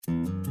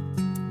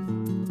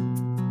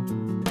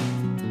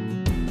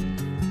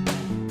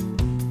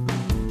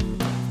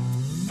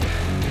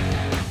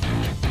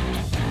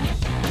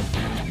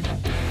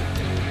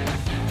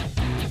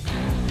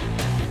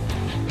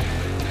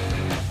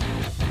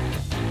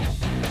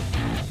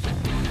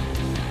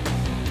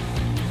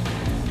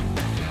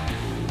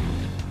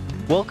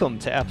Welcome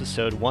to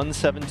episode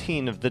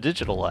 117 of The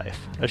Digital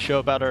Life, a show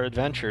about our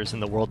adventures in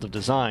the world of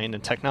design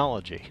and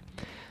technology.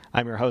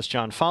 I'm your host,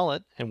 John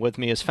Follett, and with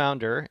me is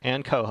founder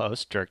and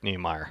co-host Dirk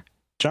Niemeyer.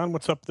 John,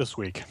 what's up this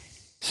week?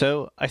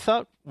 So I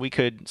thought we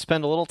could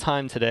spend a little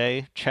time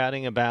today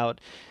chatting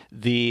about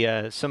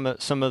some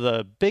of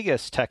the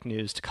biggest tech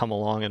news to come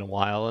along in a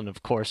while, and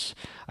of course,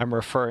 I'm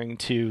referring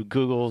to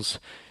Google's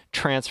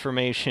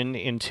transformation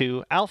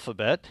into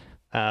Alphabet,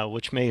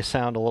 which may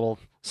sound a little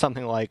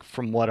something like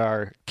from what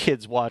our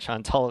kids watch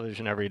on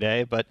television every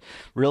day, but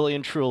really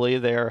and truly,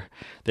 they're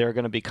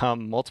going to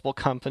become multiple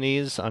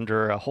companies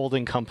under a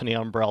holding company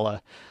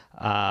umbrella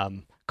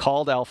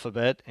called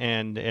Alphabet,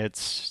 and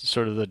it's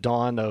sort of the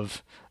dawn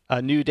of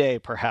a new day,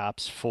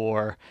 perhaps,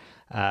 for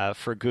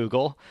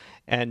Google.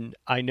 And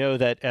I know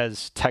that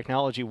as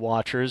technology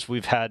watchers,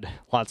 we've had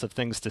lots of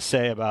things to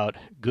say about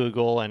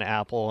Google and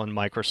Apple and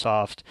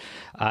Microsoft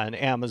and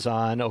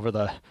Amazon over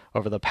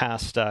the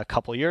past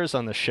couple years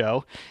on the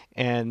show.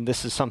 And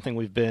this is something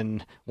we've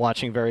been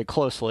watching very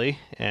closely.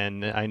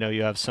 And I know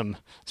you have some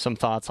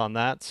thoughts on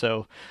that.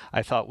 So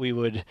I thought we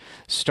would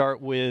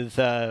start with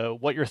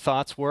what your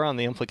thoughts were on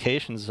the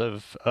implications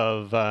of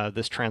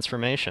this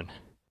transformation.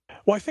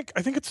 Well, I think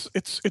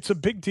it's a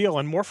big deal,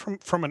 and more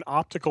from an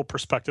optical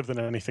perspective than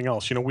anything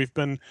else. You know, we've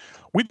been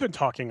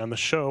talking on the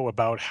show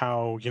about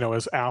how, you know,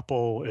 as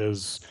Apple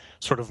is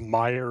sort of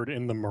mired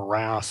in the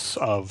morass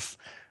of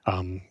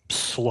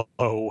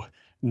slow,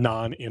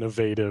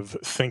 non-innovative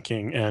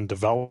thinking and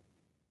development,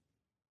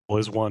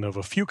 is one of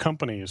a few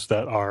companies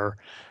that are,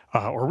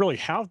 or really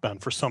have been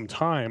for some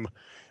time,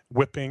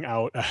 whipping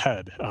out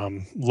ahead,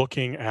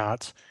 looking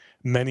at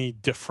many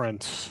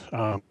different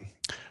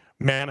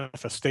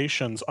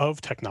manifestations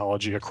of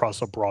technology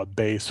across a broad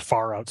base,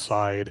 far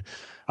outside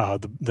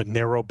the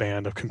narrow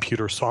band of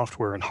computer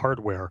software and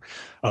hardware,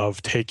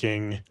 of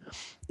taking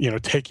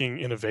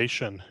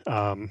innovation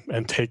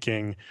and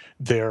taking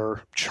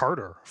their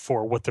charter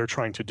for what they're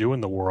trying to do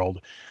in the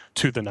world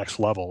to the next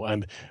level.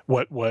 And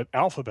what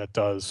Alphabet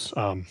does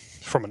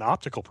from an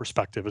optical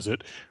perspective is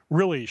it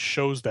really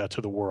shows that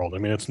to the world. I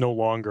mean, it's no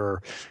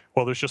longer,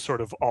 well, there's just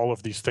sort of all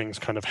of these things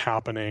kind of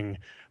happening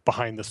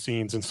behind the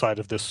scenes inside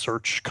of this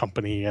search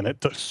company, and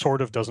it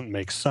sort of doesn't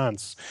make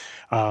sense.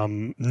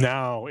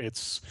 Now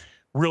it's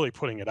really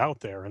putting it out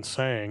there and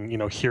saying, you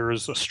know,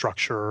 here's a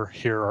structure,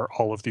 here are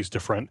all of these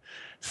different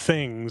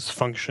things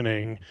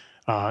functioning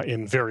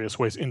in various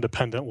ways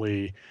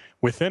independently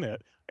within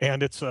it.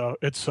 And it's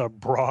a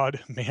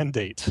broad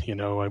mandate. You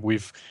know,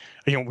 we've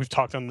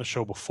talked on the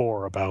show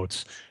before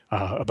about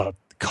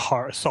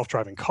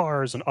self-driving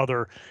cars and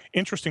other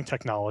interesting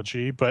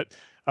technology, but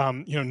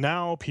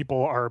now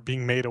people are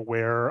being made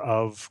aware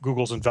of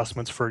Google's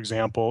investments, for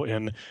example,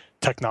 in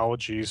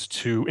technologies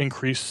to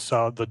increase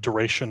the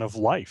duration of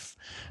life.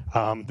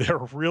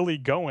 They're really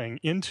going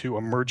into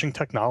emerging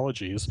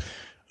technologies,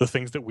 the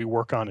things that we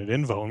work on at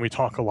Invo, and we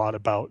talk a lot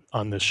about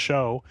on this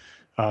show.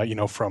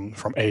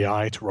 From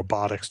AI to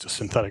robotics to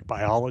synthetic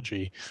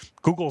biology,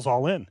 Google's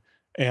all in,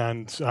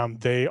 and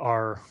they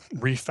are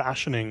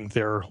refashioning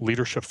their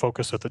leadership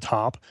focus at the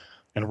top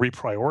and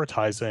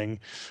reprioritizing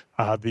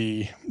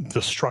the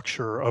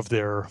structure of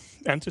their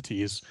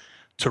entities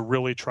to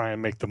really try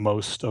and make the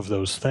most of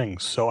those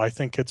things. So I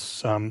think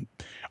it's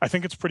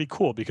pretty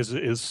cool because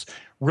it is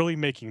really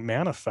making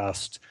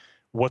manifest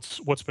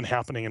what's been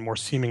happening in more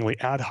seemingly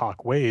ad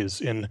hoc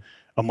ways in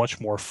a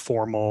much more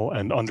formal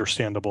and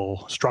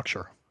understandable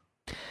structure.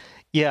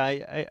 Yeah,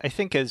 I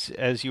think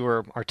as you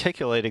were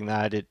articulating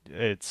that,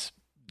 it's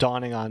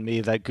dawning on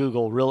me that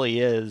Google really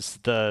is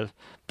the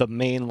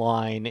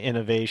mainline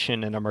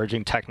innovation and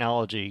emerging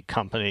technology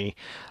company.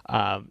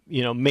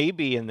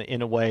 Maybe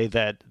in a way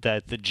that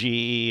the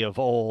GE of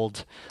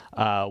old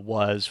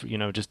was,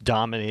 just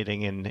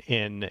dominating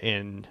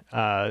in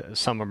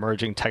some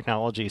emerging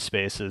technology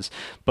spaces.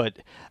 But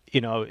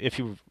if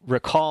you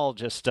recall,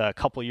 just a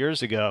couple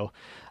years ago,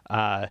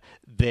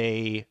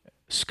 they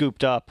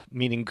scooped up,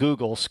 meaning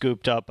Google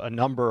scooped up a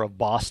number of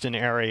Boston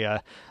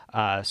area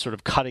sort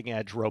of cutting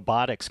edge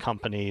robotics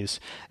companies,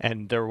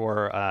 and there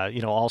were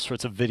all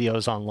sorts of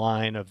videos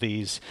online of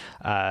these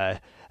of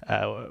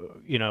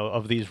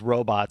these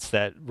robots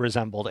that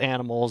resembled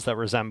animals, that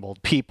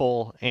resembled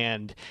people,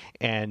 and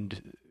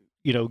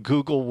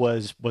Google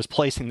was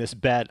placing this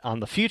bet on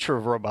the future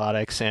of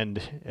robotics,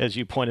 and as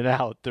you pointed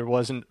out, there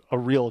wasn't a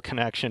real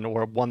connection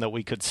or one that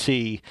we could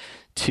see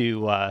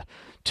to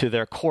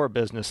their core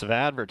business of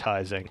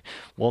advertising.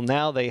 Well,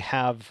 now they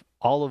have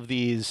all of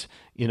these,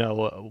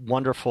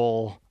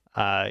 wonderful,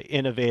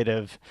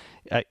 innovative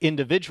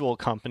individual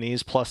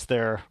companies, plus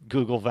their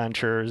Google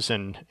Ventures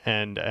and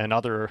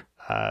other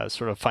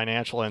sort of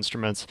financial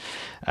instruments,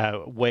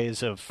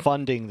 ways of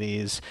funding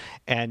these,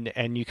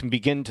 and you can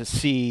begin to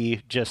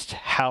see just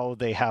how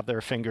they have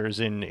their fingers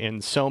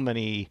in so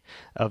many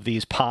of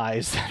these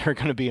pies that are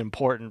going to be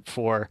important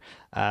for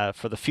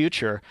the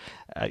future.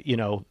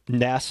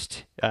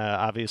 Nest,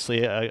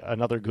 obviously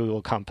another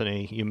Google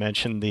company. You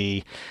mentioned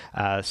the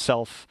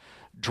self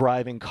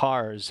driving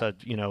cars,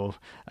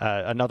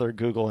 another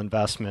Google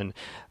investment.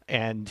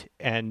 And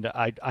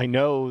I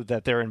know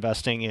that they're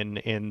investing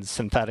in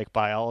synthetic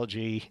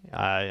biology.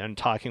 And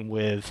talking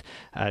with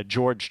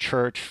George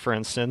Church, for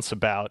instance,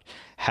 about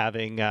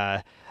having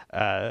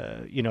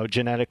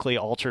genetically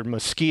altered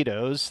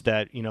mosquitoes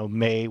that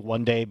may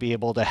one day be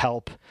able to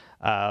help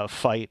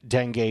fight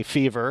dengue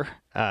fever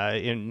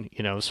in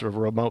sort of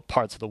remote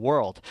parts of the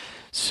world.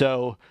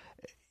 So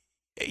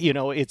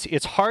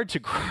it's hard to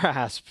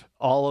grasp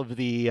all of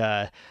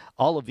the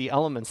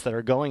elements that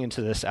are going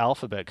into this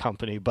Alphabet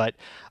company, but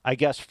I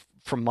guess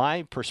from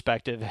my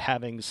perspective,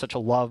 having such a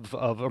love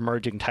of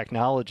emerging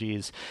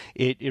technologies,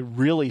 it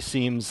really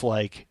seems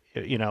like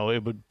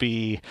it would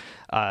be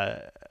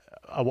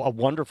a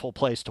wonderful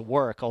place to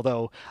work,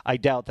 although I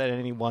doubt that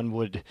anyone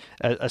would,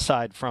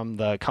 aside from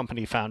the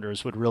company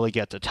founders, would really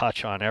get to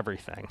touch on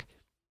everything.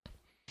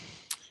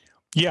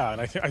 Yeah,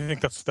 and I think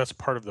that's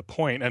part of the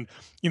point. And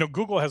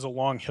Google has a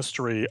long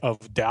history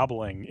of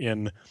dabbling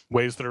in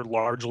ways that are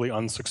largely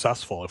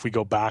unsuccessful. If we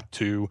go back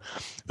to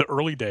the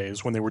early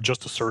days when they were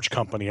just a search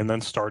company and then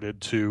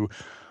started to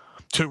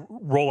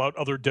roll out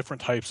other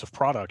different types of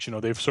products,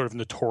 they've sort of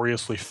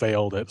notoriously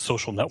failed at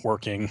social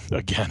networking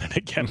again and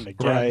again and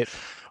again. Right.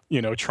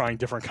 Trying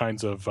different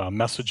kinds of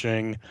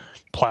messaging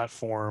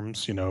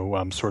platforms,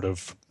 sort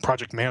of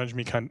project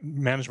management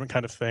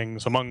kind of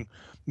things, among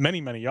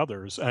many, many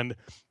others. And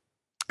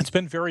it's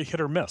been very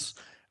hit or miss.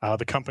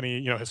 The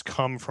company, has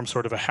come from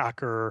sort of a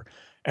hacker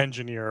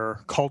engineer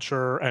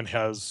culture and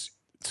has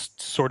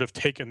sort of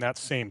taken that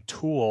same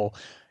tool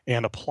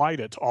and applied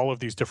it to all of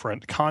these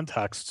different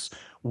contexts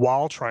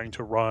while trying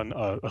to run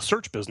a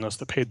search business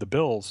that paid the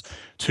bills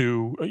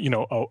to,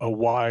 a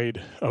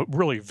wide,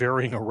 really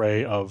varying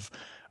array of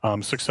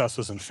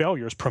successes and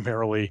failures,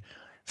 primarily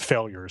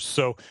failures.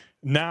 So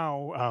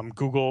now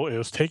Google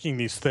is taking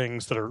these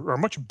things that are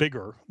much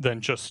bigger than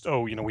just,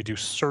 we do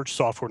search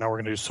software, now we're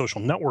going to do social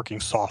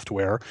networking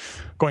software,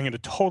 going into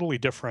totally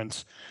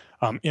different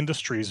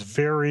industries,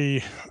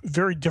 very,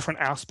 very different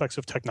aspects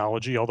of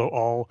technology, although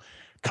all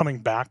coming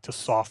back to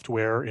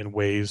software in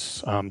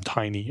ways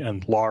tiny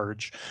and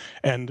large,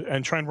 and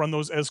try and run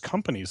those as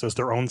companies, as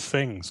their own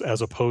things,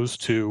 as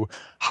opposed to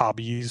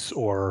hobbies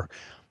or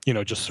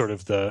just sort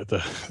of the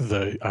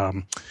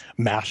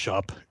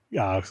mashup.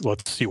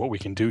 Let's see what we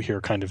can do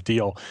here kind of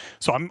deal.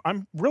 So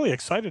I'm really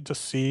excited to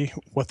see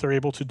what they're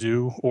able to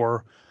do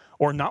or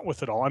not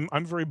with it all.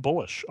 I'm very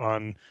bullish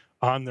on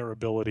their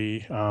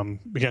ability,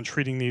 again,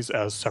 treating these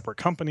as separate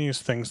companies,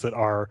 things that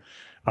are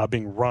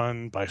being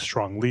run by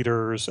strong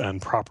leaders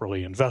and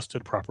properly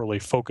invested, properly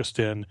focused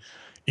in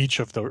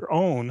each of their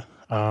own.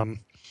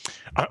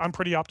 I'm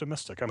pretty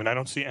optimistic. I mean, I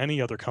don't see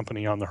any other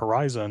company on the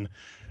horizon,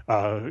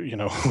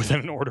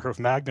 within an order of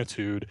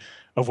magnitude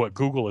of what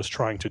Google is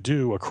trying to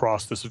do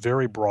across this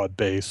very broad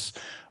base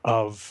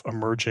of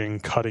emerging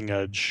cutting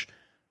edge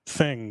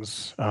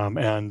things.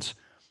 And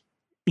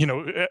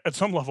at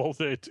some level,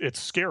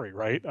 it's scary,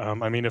 right?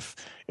 I mean, if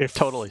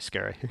totally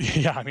scary.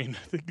 Yeah, I mean,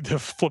 the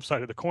flip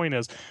side of the coin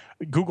is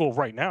Google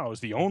right now is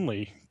the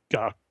only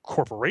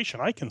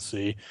corporation I can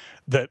see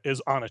that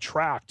is on a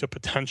track to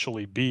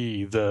potentially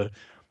be the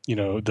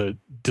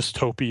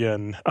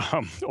dystopian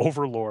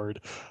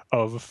overlord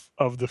of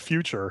the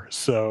future.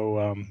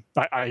 So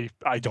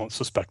I don't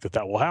suspect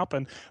that will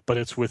happen, but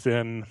it's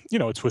within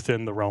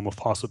the realm of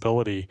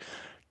possibility,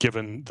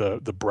 given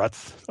the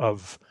breadth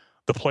of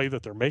the play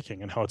that they're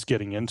making and how it's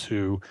getting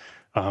into,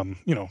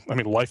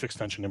 life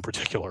extension in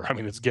particular. I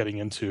mean, it's getting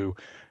into,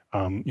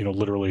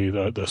 literally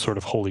the sort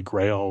of holy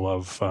grail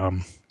of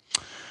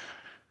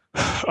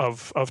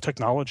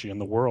technology in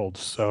the world.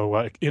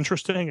 So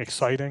interesting,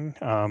 exciting,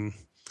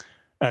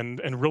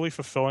 and really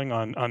fulfilling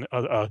on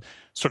a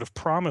sort of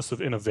promise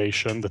of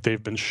innovation that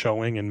they've been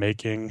showing and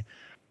making.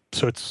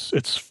 So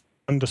it's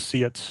fun to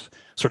see it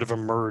sort of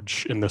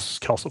emerge in this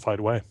calcified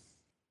way.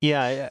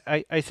 Yeah,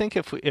 I think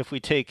if we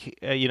take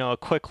a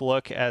quick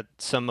look at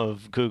some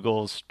of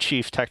Google's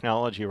chief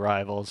technology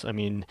rivals, I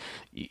mean,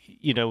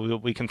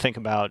 we can think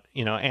about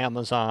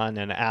Amazon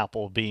and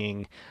Apple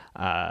being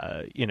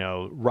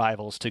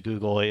rivals to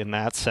Google in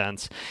that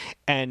sense,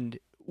 and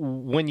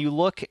when you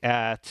look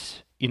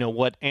at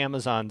what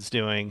Amazon's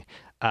doing,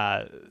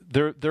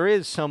 there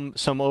is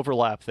some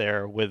overlap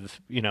there with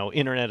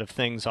Internet of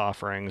Things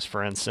offerings.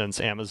 For instance,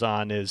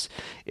 Amazon is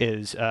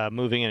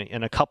moving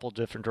in a couple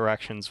different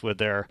directions with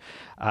their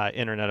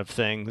Internet of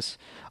Things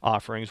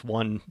offerings.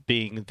 One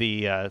being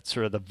the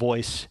sort of the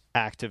voice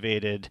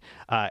activated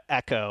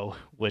Echo,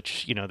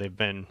 which they've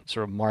been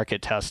sort of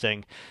market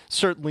testing.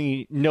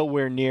 Certainly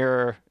nowhere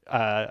near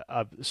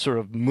a sort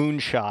of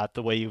moonshot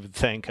the way you would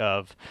think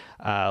of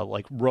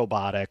like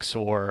robotics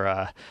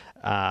or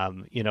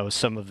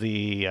some of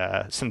the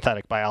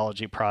synthetic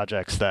biology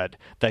projects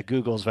that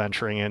Google's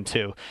venturing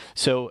into.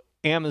 So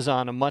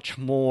Amazon, a much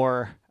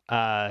more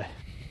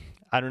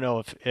I don't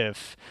know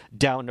if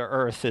down to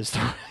earth is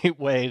the right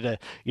way to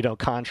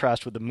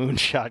contrast with the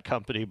moonshot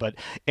company, but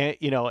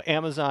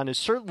Amazon is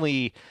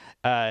certainly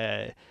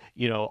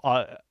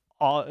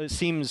it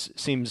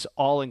seems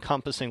all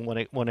encompassing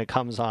when it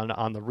comes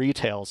on the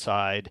retail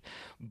side,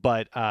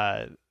 but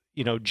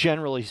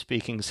generally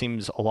speaking,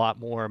 seems a lot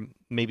more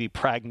maybe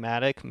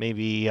pragmatic,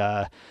 maybe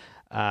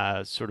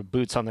sort of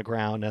boots on the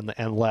ground,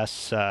 and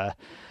less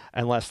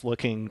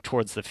looking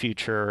towards the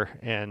future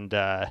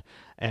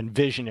and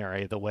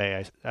visionary the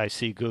way I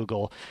see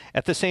Google.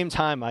 At the same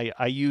time,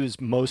 I use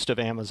most of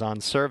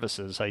Amazon's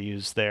services. I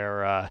use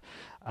their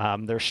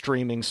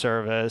streaming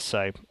service.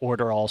 I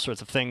order all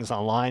sorts of things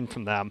online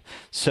from them.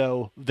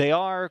 So they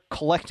are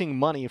collecting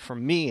money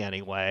from me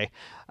anyway.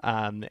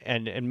 And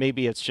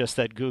maybe it's just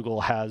that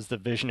Google has the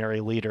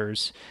visionary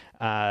leaders,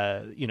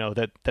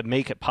 that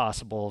make it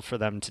possible for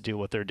them to do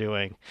what they're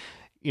doing.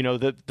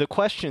 The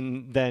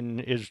question then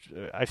is,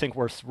 I think,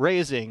 worth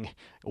raising: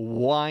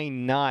 why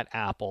not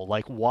Apple?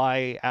 Like,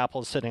 why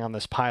Apple's sitting on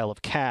this pile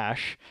of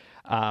cash?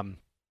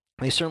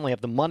 They certainly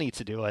have the money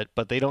to do it,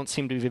 but they don't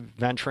seem to be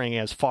venturing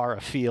as far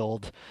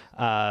afield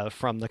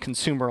from the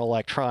consumer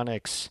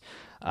electronics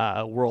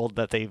world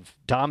that they've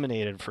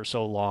dominated for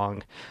so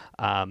long,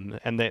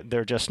 and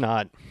they're just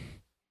not.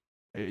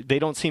 They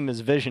don't seem as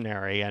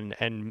visionary,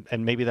 and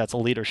maybe that's a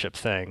leadership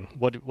thing.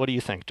 What do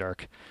you think,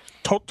 Dirk?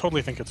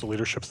 Totally think it's a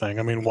leadership thing.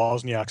 I mean,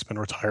 Wozniak's been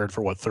retired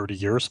for 30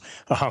 years.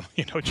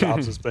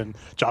 Jobs has been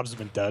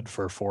dead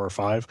for 4 or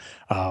 5.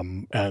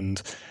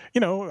 And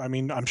I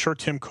mean, I'm sure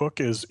Tim Cook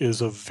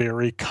is a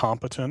very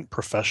competent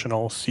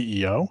professional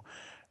CEO,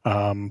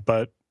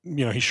 but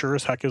he sure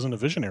as heck isn't a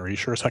visionary. He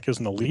sure as heck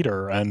isn't a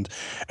leader. And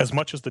as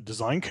much as the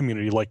design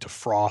community like to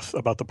froth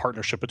about the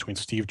partnership between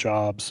Steve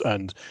Jobs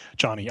and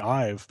Johnny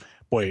Ive,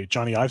 boy,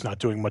 Johnny Ive's not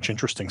doing much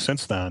interesting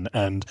since then.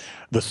 And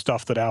the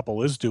stuff that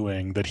Apple is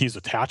doing that he's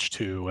attached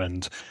to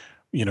and,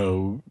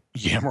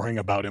 yammering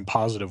about in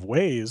positive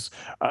ways,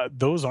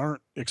 those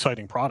aren't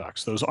exciting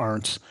products. Those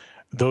aren't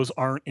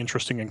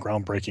interesting and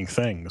groundbreaking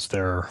things.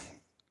 They're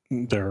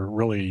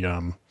really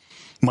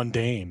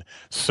mundane.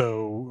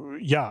 So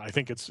yeah, I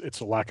think it's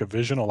a lack of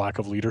vision, a lack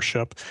of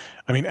leadership.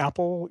 I mean,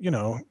 Apple,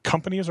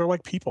 companies are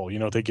like people.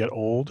 They get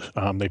old,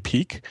 they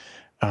peak,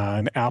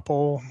 and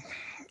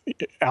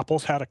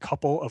Apple's had a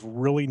couple of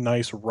really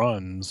nice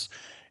runs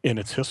in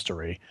its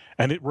history,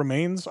 and it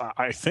remains,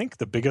 I think,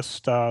 the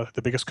biggest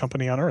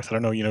company on earth. I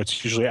don't know,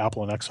 it's usually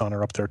Apple and Exxon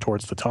are up there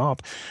towards the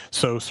top.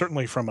 So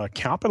certainly from a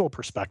capital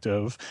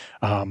perspective,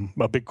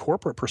 a big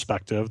corporate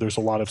perspective, there's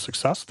a lot of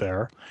success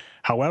there.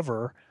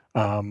 However,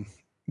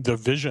 the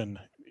vision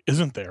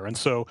isn't there. And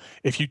so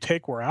if you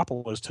take where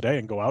Apple is today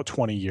and go out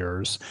 20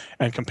 years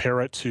and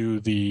compare it to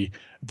the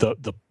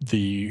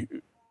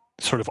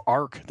sort of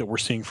arc that we're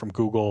seeing from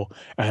Google,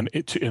 and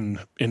it in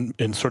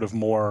sort of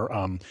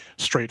more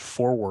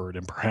straightforward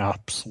and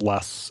perhaps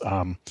less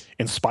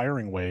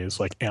inspiring ways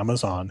like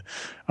Amazon,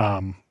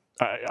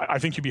 I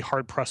think you'd be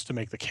hard pressed to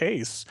make the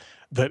case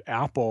that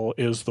Apple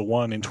is the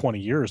one in 20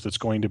 years that's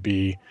going to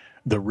be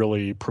the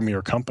really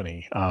premier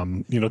company.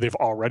 They've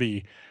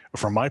already,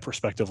 from my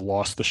perspective,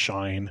 lost the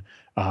shine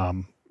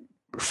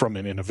from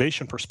an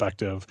innovation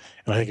perspective,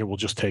 and I think it will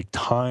just take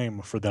time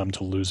for them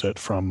to lose it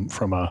from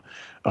a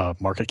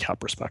market cap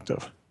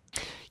perspective.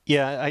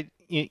 Yeah,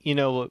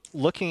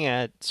 looking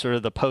at sort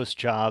of the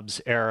post-Jobs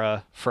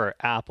era for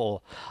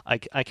Apple, I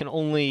can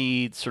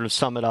only sort of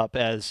sum it up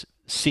as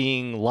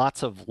seeing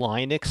lots of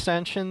line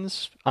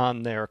extensions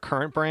on their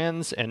current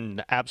brands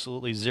and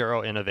absolutely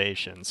zero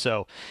innovation.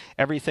 So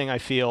everything I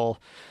feel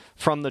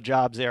from the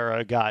Jobs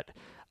era got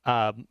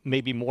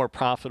maybe more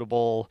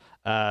profitable,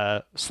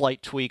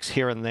 slight tweaks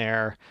here and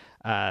there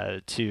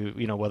to,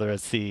 whether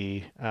it's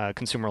the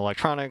consumer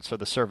electronics or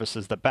the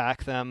services that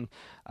back them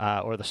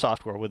or the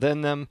software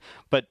within them,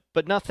 but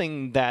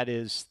nothing that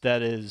is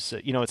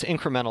it's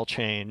incremental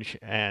change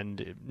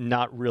and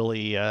not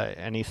really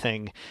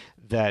anything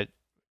that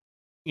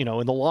in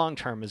the long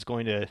term is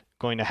going to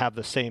have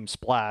the same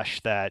splash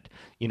that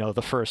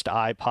the first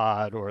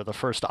iPod or the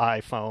first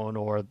iPhone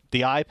or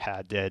the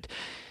iPad did.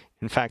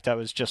 In fact, I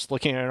was just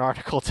looking at an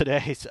article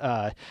today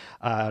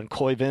on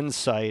Koivin's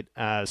site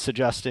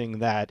suggesting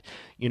that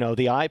the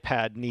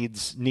iPad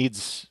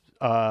needs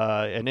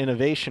an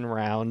innovation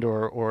round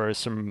or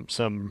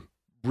some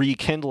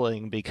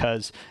rekindling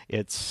because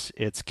it's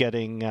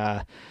getting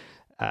getting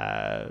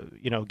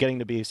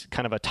to be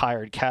kind of a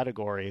tired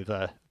category.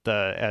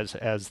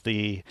 As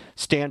the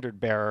standard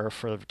bearer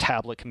for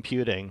tablet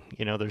computing,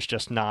 there's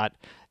just not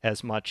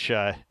as much,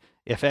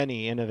 if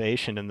any,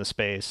 innovation in the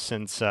space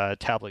since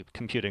tablet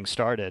computing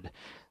started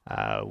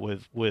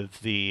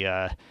with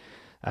the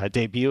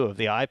debut of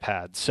the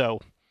iPad. So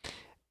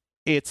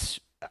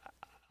it's,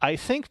 I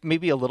think,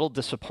 maybe a little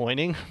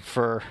disappointing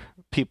for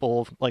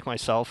people like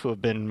myself who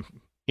have been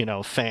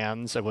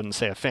fans. I wouldn't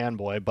say a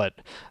fanboy, but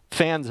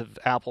fans of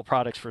Apple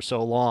products for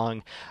so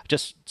long.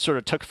 Just sort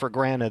of took for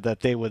granted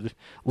that they would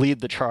lead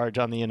the charge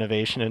on the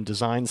innovation and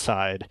design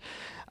side,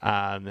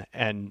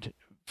 and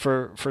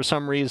for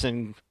some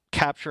reason,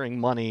 capturing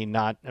money,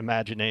 not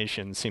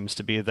imagination, seems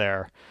to be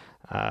their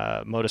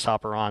modus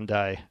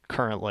operandi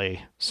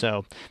currently.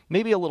 So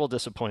maybe a little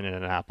disappointed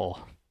in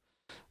Apple,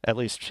 at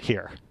least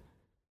here.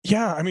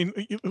 Yeah, I mean,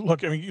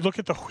 look. I mean, you look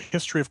at the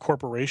history of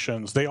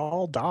corporations; they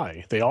all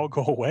die. They all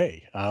go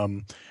away.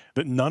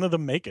 But none of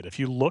them make it. If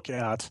you look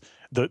at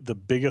the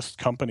biggest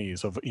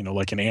companies of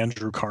like an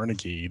Andrew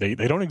Carnegie, they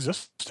don't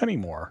exist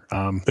anymore.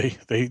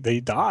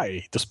 They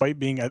die despite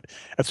being at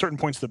certain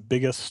points the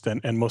biggest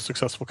and most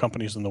successful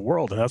companies in the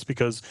world, and that's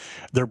because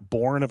they're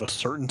born of a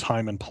certain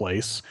time and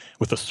place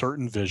with a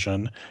certain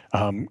vision,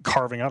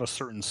 carving out a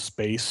certain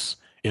space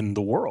in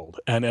the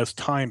world. And as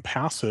time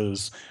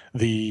passes,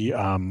 the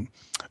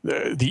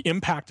the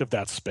impact of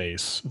that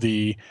space,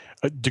 the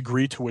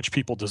degree to which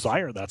people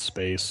desire that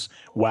space,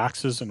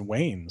 waxes and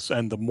wanes.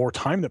 And the more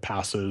time that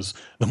passes,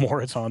 the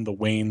more it's on the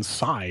wane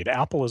side.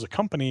 Apple is a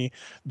company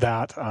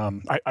that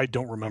I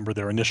don't remember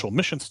their initial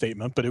mission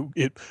statement, but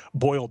it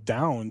boiled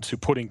down to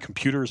putting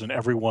computers in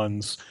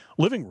everyone's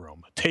living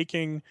room,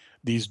 taking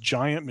these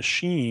giant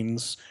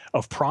machines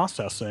of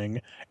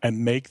processing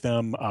and make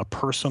them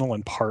personal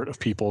and part of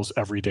people's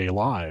everyday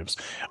lives.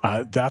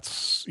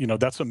 That's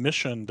a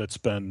mission that's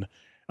been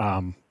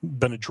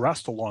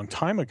addressed a long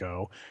time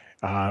ago.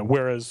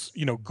 Whereas,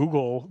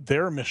 Google,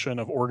 their mission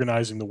of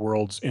organizing the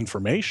world's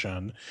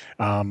information,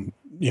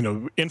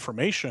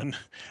 information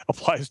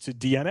applies to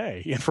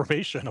DNA.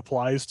 Information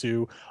applies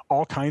to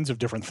all kinds of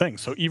different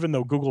things. So even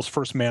though Google's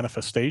first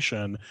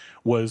manifestation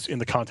was in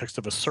the context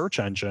of a search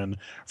engine,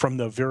 from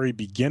the very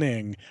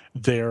beginning,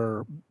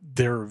 their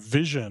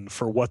vision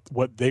for what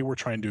they were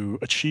trying to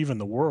achieve in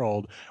the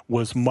world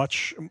was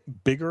much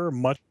bigger.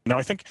 Now,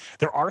 I think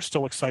there are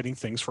still exciting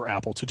things for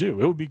Apple to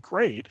do. It would be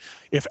great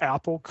if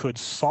Apple could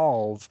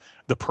solve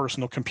the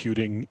personal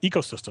computing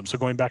ecosystem. So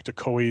going back to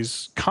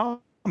Koi's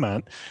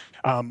comment,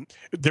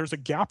 there's a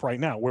gap right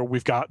now where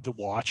we've got the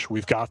watch,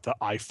 we've got the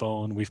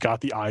iPhone, we've got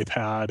the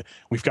iPad,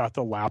 we've got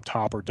the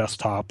laptop or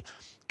desktop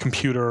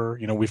computer,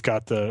 we've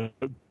got the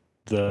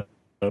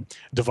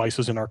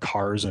devices in our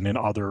cars and in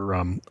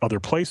other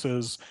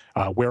places,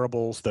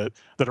 wearables that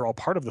are all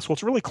part of this. Well,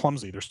 it's really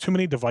clumsy. There's too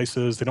many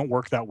devices. They don't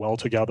work that well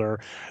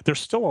together. There's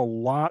still a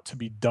lot to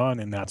be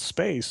done in that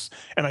space,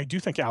 and I do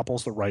think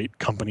Apple's the right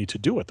company to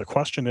do it. The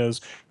question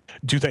is,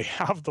 do they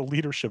have the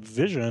leadership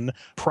vision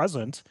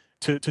present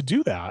to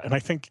do that? And I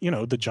think,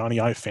 the Johnny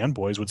Ive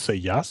fanboys would say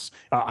yes.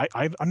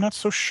 I'm not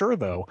so sure,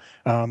 though.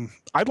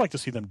 I'd like to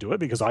see them do it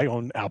because I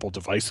own Apple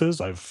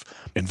devices. I've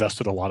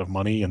invested a lot of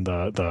money in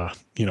the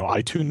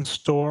iTunes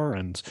store,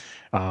 and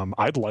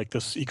I'd like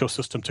this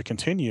ecosystem to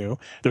continue.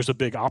 There's a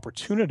big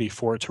opportunity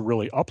for it to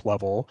really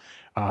up-level.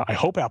 I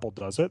hope Apple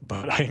does it,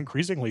 but I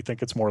increasingly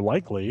think it's more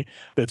likely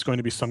that it's going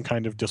to be some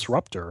kind of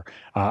disruptor.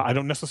 I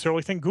don't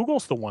necessarily think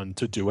Google's the one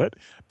to do it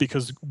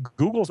because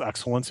Google's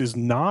excellence is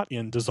not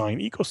in design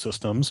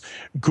ecosystems.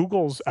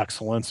 Google's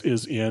excellence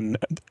is in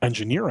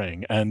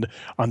engineering, and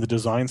on the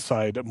design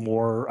side,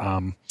 more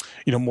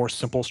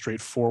simple,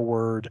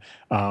 straightforward,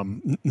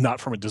 not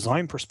from a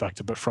design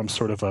perspective, but from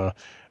sort of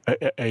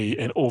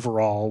an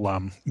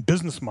overall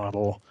business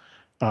model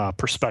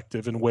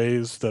perspective in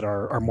ways that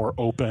are more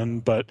open,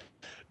 but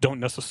don't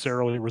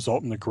necessarily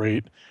result in a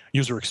great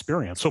user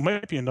experience. So it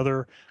might be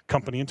another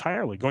company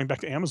entirely. Going back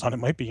to Amazon, it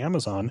might be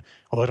Amazon,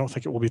 although I don't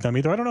think it will be them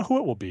either. I don't know who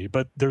it will be,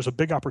 but there's a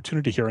big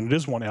opportunity here, and it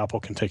is one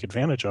Apple can take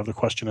advantage of. The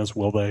question is,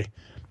 will they?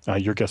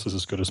 Your guess is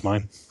as good as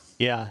mine.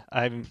 Yeah,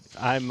 I'm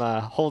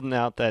holding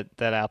out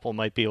that Apple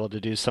might be able to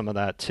do some of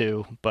that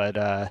too,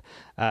 but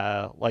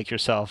like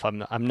yourself,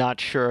 I'm not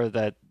sure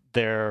that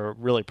they're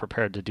really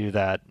prepared to do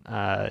that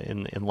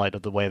in light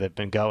of the way they've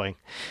been going.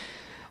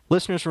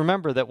 Listeners,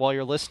 remember that while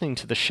you're listening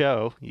to the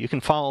show, you can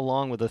follow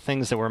along with the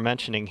things that we're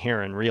mentioning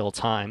here in real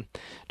time.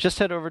 Just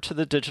head over to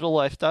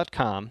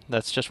thedigitallife.com,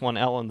 that's just one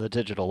L in the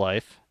Digital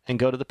Life, and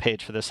go to the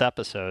page for this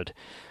episode.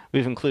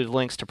 We've included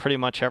links to pretty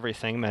much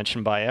everything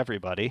mentioned by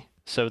everybody,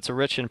 so it's a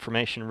rich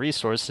information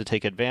resource to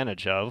take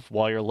advantage of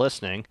while you're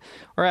listening,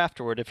 or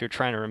afterward if you're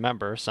trying to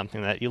remember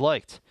something that you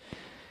liked.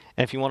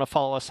 And if you want to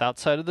follow us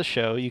outside of the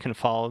show, you can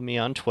follow me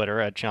on Twitter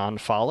at John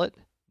Follett.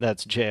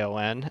 That's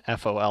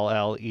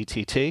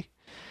JONFOLLETT.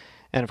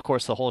 And of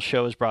course, the whole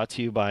show is brought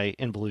to you by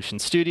Involution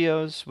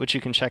Studios, which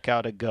you can check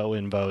out at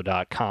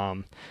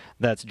goinvo.com.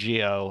 That's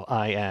GOINVO.com.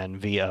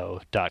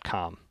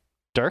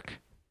 Dirk?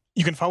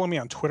 You can follow me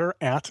on Twitter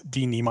at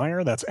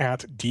dniemeyer. That's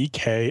at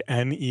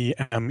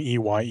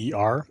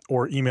DKNEMEYER,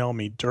 or email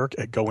me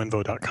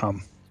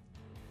dirk@goinvo.com.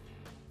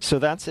 So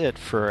that's it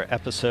for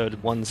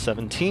episode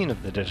 117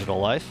 of The Digital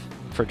Life.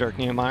 For Dirk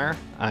Niemeyer,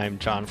 I'm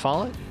John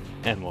Follett,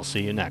 and we'll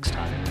see you next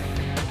time.